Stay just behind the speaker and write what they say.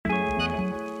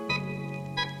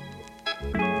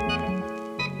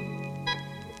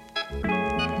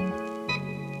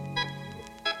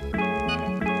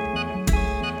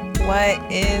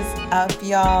What is up,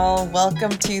 y'all? Welcome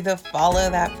to the Follow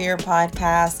That Fear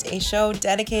podcast, a show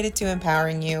dedicated to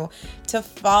empowering you to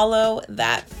follow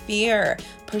that fear,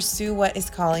 pursue what is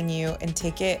calling you, and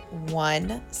take it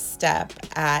one step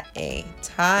at a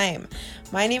time.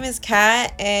 My name is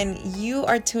Kat, and you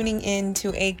are tuning in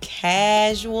to a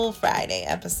casual Friday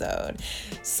episode.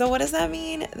 So what does that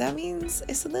mean? That means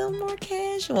it's a little more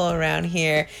casual around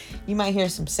here. You might hear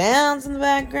some sounds in the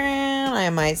background. I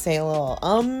might say a little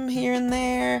here and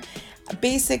there.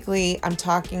 Basically, I'm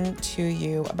talking to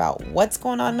you about what's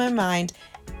going on in my mind,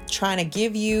 trying to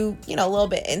give you, a little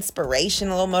bit of inspiration,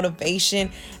 a little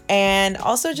motivation, and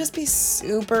also just be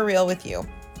super real with you.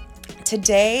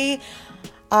 Today,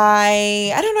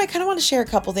 I don't know, I kind of want to share a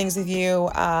couple things with you.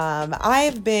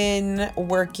 I've been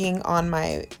working on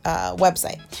my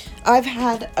website. I've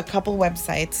had a couple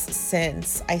websites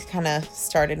since I kind of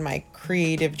started my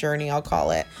creative journey, I'll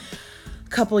call it. A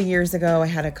couple years ago, I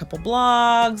had a couple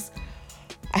blogs.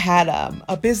 I had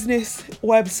a business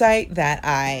website that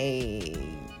I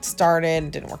started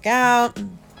and didn't work out.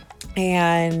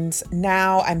 And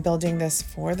now I'm building this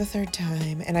for the third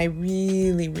time, and I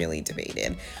really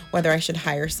debated whether I should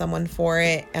hire someone for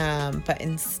it. But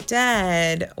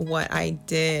instead, what I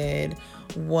did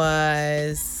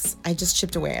was I just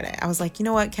chipped away at it. I was like, you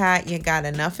know what, Kat, you got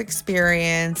enough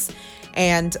experience.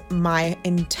 And the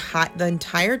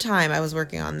entire time I was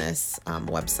working on this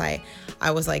website,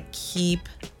 I was like, keep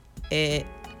it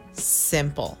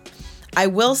simple. I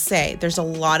will say there's a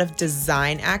lot of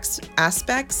design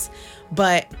aspects,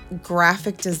 but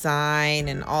graphic design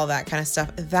and all that kind of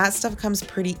stuff, that stuff comes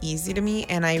pretty easy to me,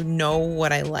 and I know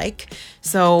what I like.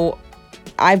 So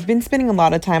I've been spending a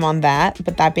lot of time on that.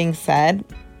 But that being said,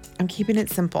 I'm keeping it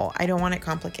simple. I don't want it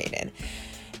complicated.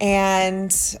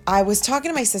 And I was talking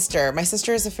to my sister. My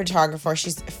sister is a photographer.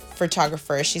 She's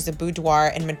a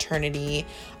boudoir and maternity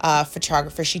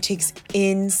photographer. She takes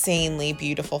insanely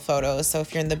beautiful photos. So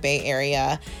if you're in the Bay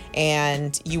Area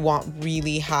and you want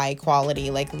really high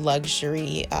quality, like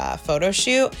luxury photo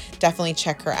shoot, definitely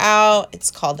check her out.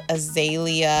 It's called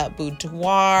Azalea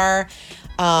Boudoir.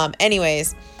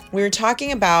 Anyways, we were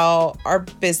talking about our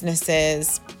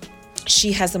businesses.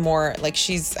 She has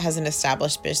has an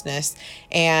established business,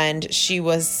 and she's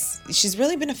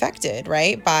really been affected,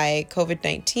 right, by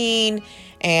COVID-19.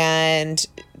 And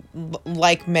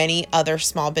like many other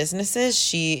small businesses,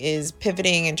 she is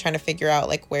pivoting and trying to figure out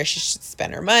like where she should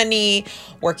spend her money,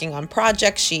 working on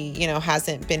projects she,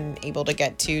 hasn't been able to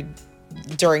get to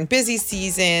during busy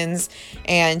seasons,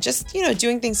 and just,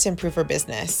 doing things to improve her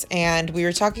business. And we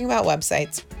were talking about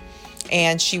websites.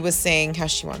 And she was saying how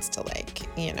she wants to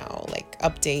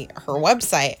update her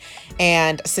website.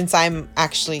 And since I'm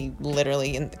actually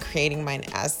literally creating mine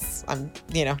as I'm,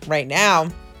 right now,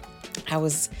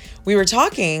 we were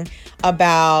talking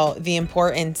about the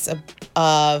importance of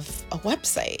a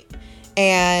website.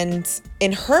 And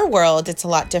in her world, it's a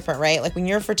lot different, right? Like when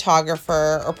you're a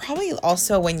photographer, or probably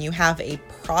also when you have a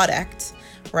product,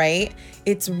 right?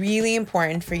 It's really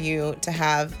important for you to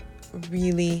have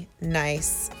really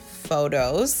nice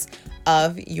photos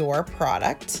of your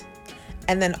product.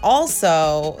 And then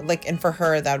also, and for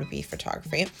her, that would be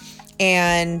photography.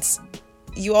 And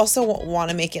you also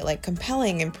want to make it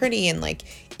compelling and pretty and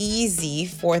easy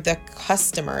for the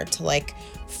customer to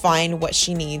find what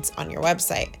she needs on your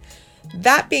website.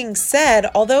 That being said,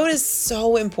 although it is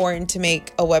so important to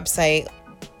make a website,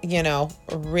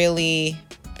 really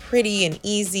pretty and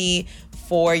easy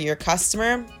for your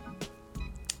customer,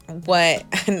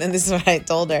 and this is what I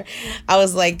told her. I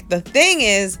was like, the thing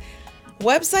is,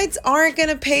 websites aren't going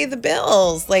to pay the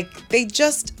bills. They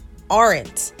just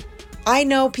aren't. I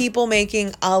know people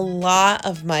making a lot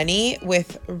of money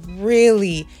with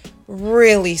really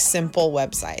simple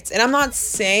websites. And I'm not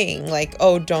saying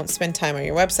don't spend time on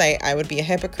your website. I would be a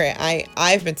hypocrite.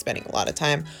 I've been spending a lot of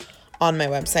time on my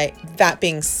website. That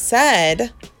being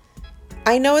said,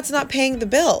 I know it's not paying the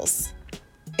bills.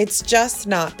 It's just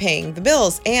not paying the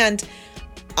bills. And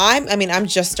I'm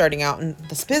just starting out in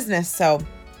this business, so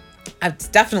it's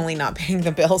definitely not paying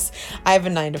the bills. I have a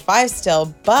 9-to-5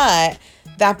 still. But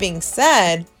that being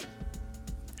said,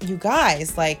 you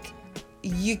guys,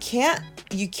 you can't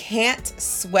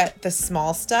sweat the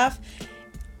small stuff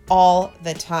all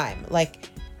the time.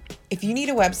 If you need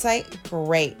a website,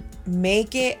 great.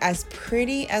 Make it as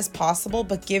pretty as possible,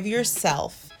 but give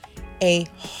yourself a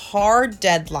hard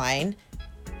deadline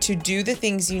to do the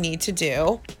things you need to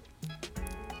do,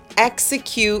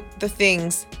 execute the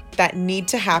things that need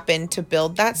to happen to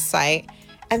build that site,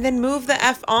 and then move the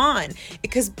F on,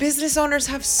 because business owners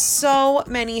have so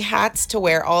many hats to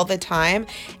wear all the time.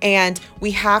 And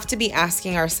we have to be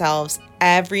asking ourselves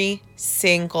every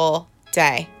single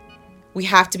day. We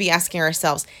have to be asking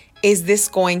ourselves, is this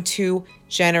going to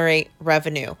generate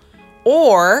revenue?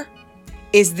 Or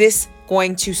is this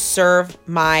going to serve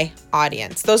my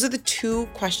audience? Those are the two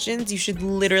questions you should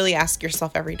literally ask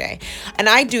yourself every day. And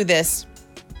I do this,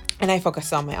 and I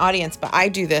focus on my audience, but I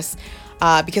do this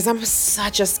because I'm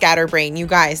such a scatterbrain. You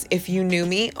guys, if you knew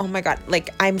me, oh my God, like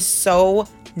I'm so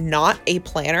not a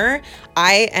planner.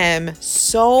 I am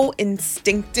so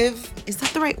instinctive. Is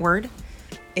that the right word?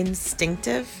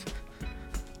 Instinctive?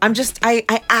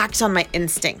 I act on my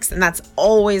instincts, and that's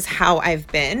always how I've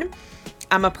been.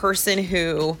 I'm a person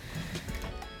who,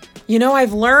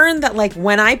 I've learned that like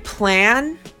when I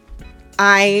plan,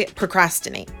 I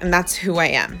procrastinate, and that's who I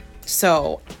am.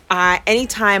 So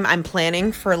anytime I'm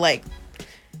planning for like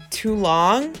too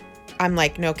long, I'm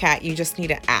like, no, Kat, you just need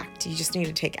to act. You just need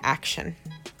to take action.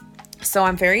 So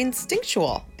I'm very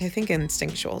instinctual. I think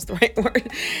instinctual is the right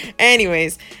word.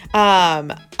 Anyways, I'm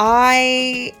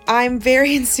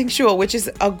very instinctual, which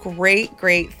is a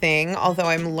great thing. Although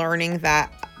I'm learning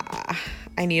that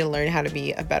I need to learn how to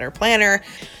be a better planner.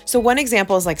 So one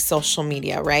example is like social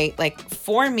media, right? Like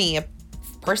for me, a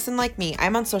person like me,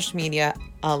 I'm on social media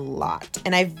a lot,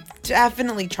 and I've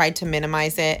definitely tried to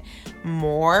minimize it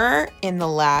more in the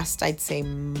last, I'd say,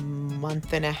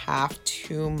 month and a half,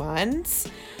 2 months.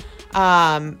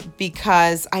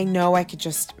 Because I know I could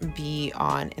just be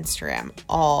on Instagram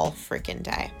all freaking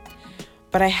day.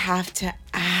 But I have to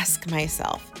ask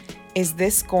myself, is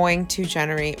this going to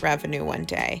generate revenue one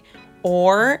day?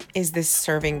 Or is this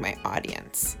serving my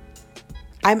audience?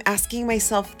 I'm asking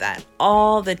myself that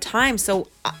all the time. So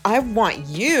I want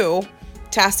you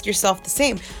to ask yourself the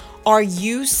same. Are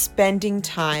you spending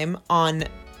time on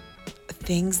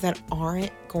things that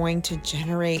aren't going to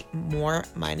generate more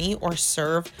money or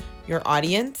serve your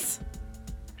audience?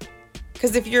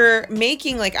 Because if you're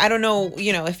making, like, I don't know,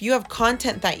 if you have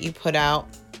content that you put out,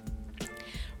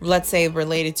 let's say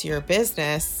related to your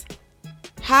business,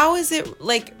 how is it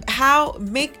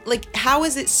how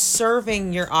is it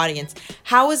serving your audience?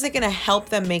 How is it going to help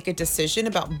them make a decision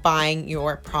about buying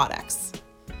your products?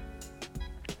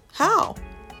 How?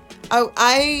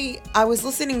 I was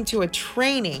listening to a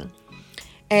training,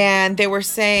 and they were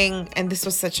saying, and this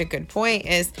was such a good point,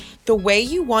 is the way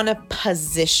you want to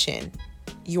position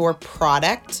your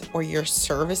product or your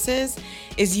services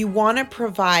is you want to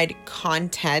provide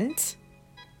content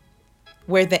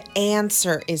where the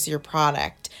answer is your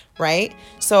product, right?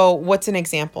 So what's an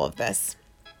example of this?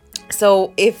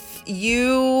 So if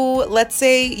let's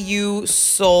say you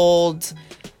sold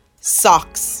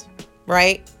socks,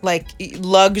 right? Like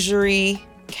luxury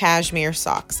cashmere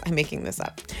socks. I'm making this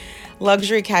up.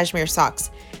 Luxury cashmere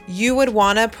socks. You would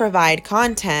want to provide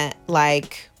content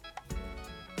like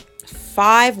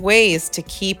 5 ways to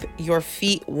keep your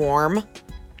feet warm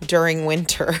during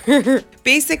winter.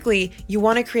 Basically, you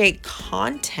want to create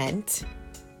content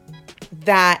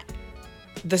that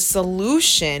the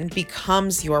solution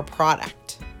becomes your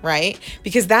product, right?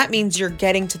 Because that means you're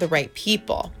getting to the right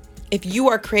people. If you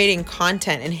are creating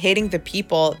content and hitting the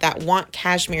people that want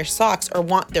cashmere socks or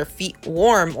want their feet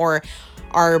warm or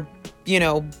are,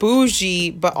 bougie,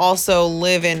 but also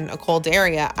live in a cold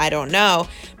area, I don't know.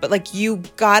 But like, you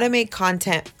gotta make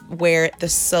content where the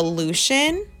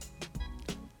solution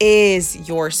is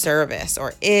your service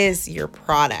or is your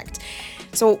product.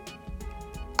 So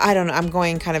I don't know, I'm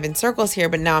going kind of in circles here,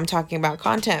 but now I'm talking about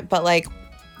content. But like,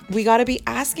 we got to be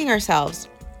asking ourselves,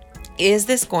 is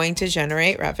this going to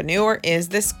generate revenue or is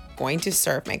this going to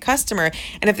serve my customer?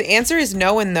 And if the answer is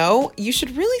no and no, you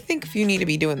should really think if you need to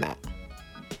be doing that.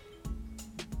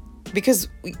 Because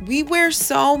we wear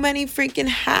so many freaking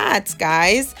hats,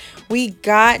 guys. We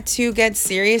got to get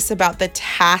serious about the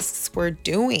tasks we're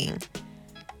doing.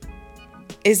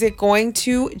 Is it going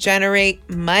to generate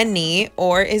money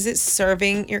or is it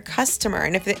serving your customer?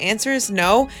 And if the answer is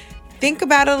no, think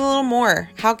about it a little more.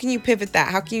 How can you pivot that?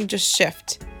 How can you just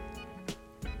shift?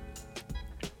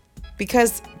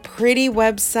 Because pretty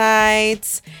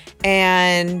websites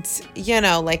and,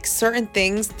 like certain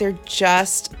things, they're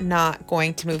just not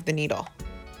going to move the needle.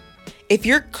 If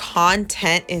your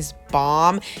content is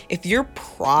bomb, if your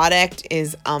product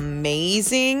is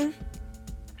amazing,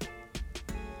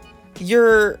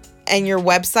 your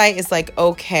website is like,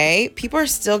 okay, people are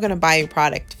still going to buy your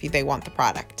product if they want the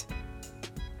product.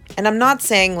 And I'm not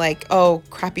saying like, oh,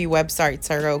 crappy websites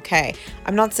are okay.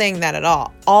 I'm not saying that at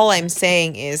all. All I'm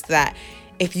saying is that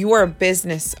if you are a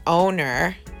business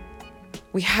owner,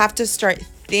 we have to start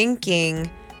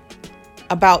thinking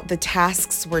about the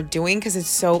tasks we're doing because it's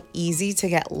so easy to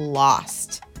get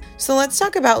lost. So let's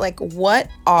talk about like what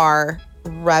are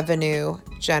revenue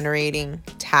generating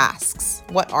tasks?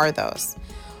 What are those?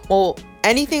 Well,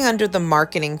 anything under the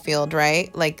marketing field,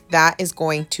 right? Like that is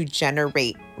going to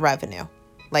generate revenue.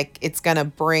 Like it's going to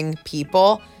bring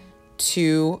people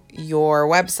to your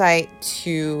website,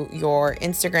 to your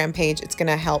Instagram page. It's going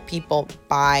to help people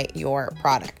buy your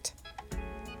product.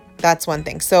 That's one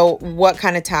thing. So what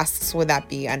kind of tasks would that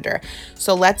be under?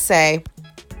 So let's say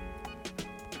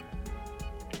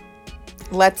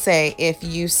if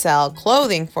you sell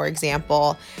clothing, for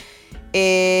example,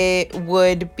 it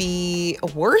would be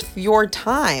worth your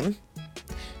time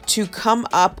to come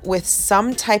up with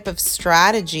some type of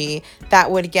strategy that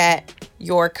would get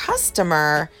your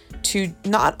customer to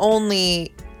not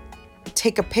only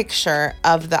take a picture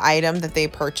of the item that they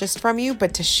purchased from you,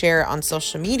 but to share it on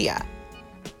social media,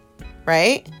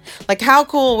 right? Like how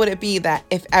cool would it be that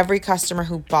if every customer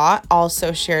who bought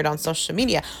also shared on social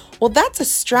media? Well, that's a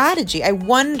strategy. I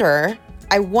wonder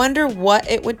what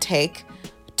it would take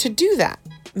to do that.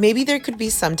 Maybe there could be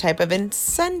some type of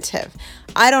incentive.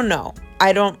 I don't know.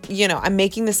 I'm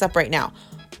making this up right now,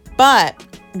 but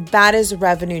that is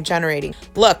revenue generating.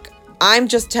 Look, I'm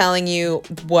just telling you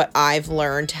what I've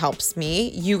learned helps me.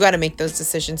 You got to make those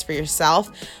decisions for yourself,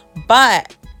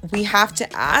 but we have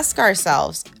to ask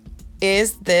ourselves,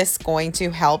 is this going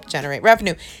to help generate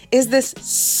revenue? Is this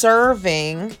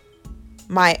serving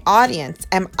my audience?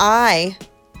 The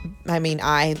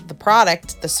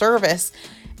product, the service,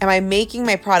 am I making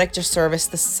my product or service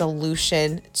the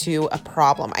solution to a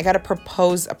problem? I got to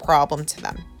propose a problem to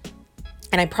them.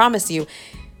 And I promise you,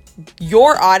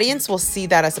 your audience will see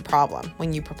that as a problem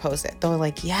when you propose it. They're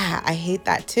like, yeah, I hate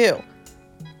that too.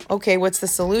 Okay, what's the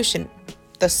solution?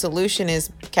 The solution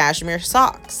is cashmere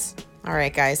socks. All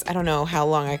right, guys, I don't know how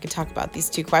long I could talk about these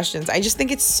two questions. I just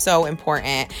think it's so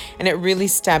important. And it really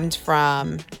stemmed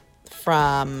from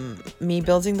me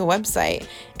building the website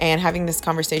and having this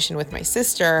conversation with my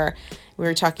sister. We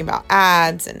were talking about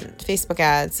ads and Facebook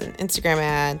ads and Instagram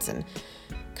ads and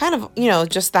kind of,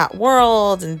 just that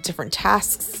world and different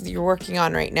tasks you're working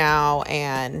on right now.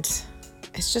 And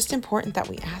it's just important that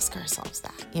we ask ourselves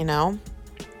that,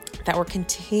 that we're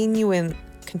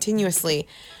continuously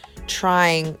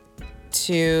trying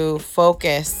to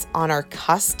focus on our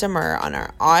customer, on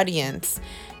our audience,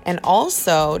 and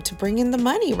also to bring in the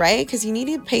money, right? Because you need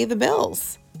to pay the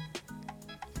bills.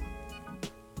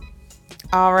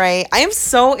 All right. I am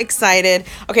so excited.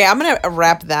 Okay, I'm going to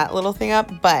wrap that little thing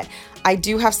up, but I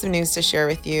do have some news to share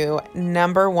with you.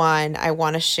 Number one, I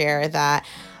want to share that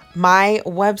my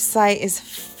website is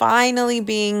finally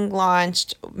being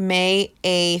launched May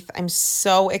 8th. I'm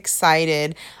so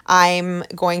excited. I'm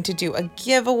going to do a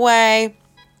giveaway,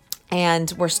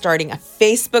 and we're starting a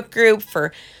Facebook group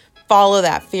for Follow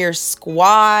That Fear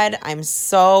Squad. I'm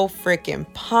so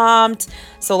freaking pumped.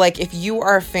 So if you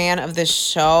are a fan of this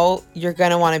show, you're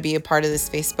going to want to be a part of this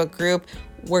Facebook group.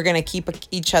 We're going to keep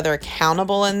each other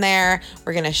accountable in there.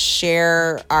 We're going to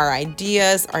share our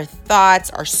ideas, our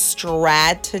thoughts, our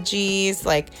strategies.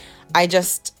 I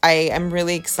am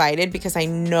really excited because I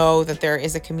know that there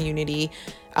is a community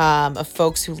of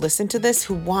folks who listen to this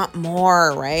who want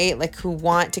more, right? Who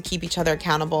want to keep each other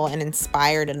accountable and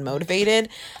inspired and motivated.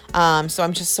 So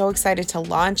I'm just so excited to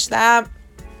launch that.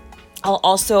 I'll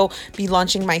also be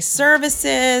launching my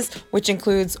services, which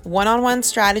includes one-on-one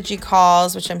strategy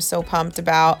calls, which I'm so pumped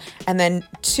about. And then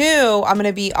 2, I'm going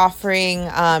to be offering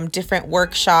different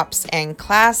workshops and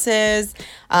classes.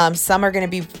 Some are going to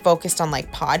be focused on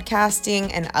podcasting,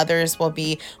 and others will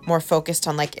be more focused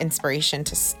on inspiration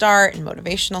to start and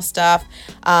motivational stuff.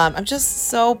 I'm just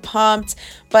so pumped.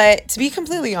 But to be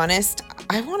completely honest,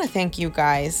 I want to thank you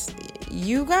guys.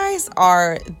 You guys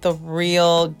are the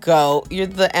real GOAT. You're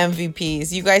the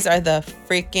MVPs. You guys are the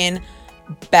freaking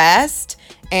best.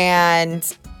 And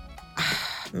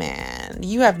man,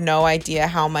 you have no idea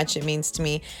how much it means to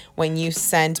me when you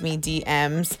send me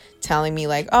DMs telling me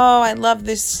oh, I love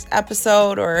this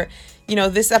episode, or,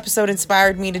 this episode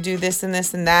inspired me to do this and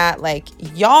this and that.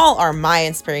 Y'all are my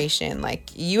inspiration.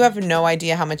 You have no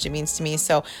idea how much it means to me.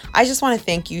 So I just want to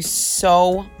thank you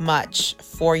so much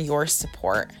for your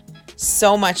support.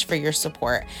 So much for your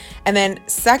support. And then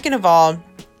second of all,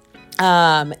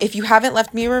 if you haven't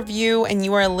left me a review and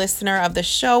you are a listener of the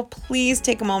show, please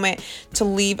take a moment to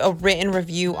leave a written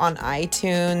review on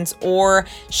iTunes or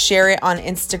share it on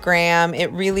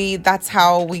Instagram. That's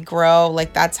how we grow.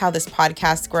 That's how this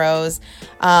podcast grows.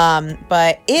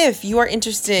 But if you are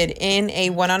interested in a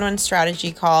one-on-one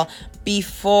strategy call,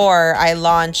 before I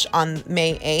launch on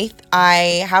May 8th.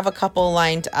 I have a couple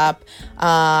lined up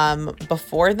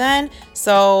before then.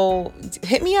 So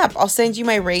hit me up. I'll send you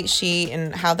my rate sheet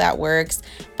and how that works.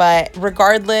 But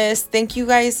regardless, thank you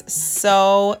guys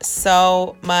so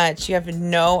much. You have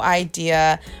no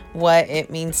idea what it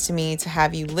means to me to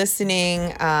have you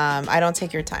listening. I don't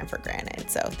take your time for granted.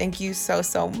 So thank you so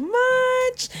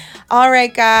much. All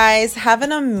right, guys, have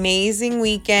an amazing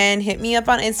weekend. Hit me up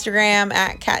on Instagram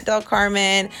at Kat Del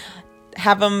Carmen.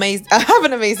 Have an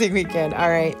amazing weekend. All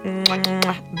right.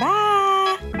 Bye.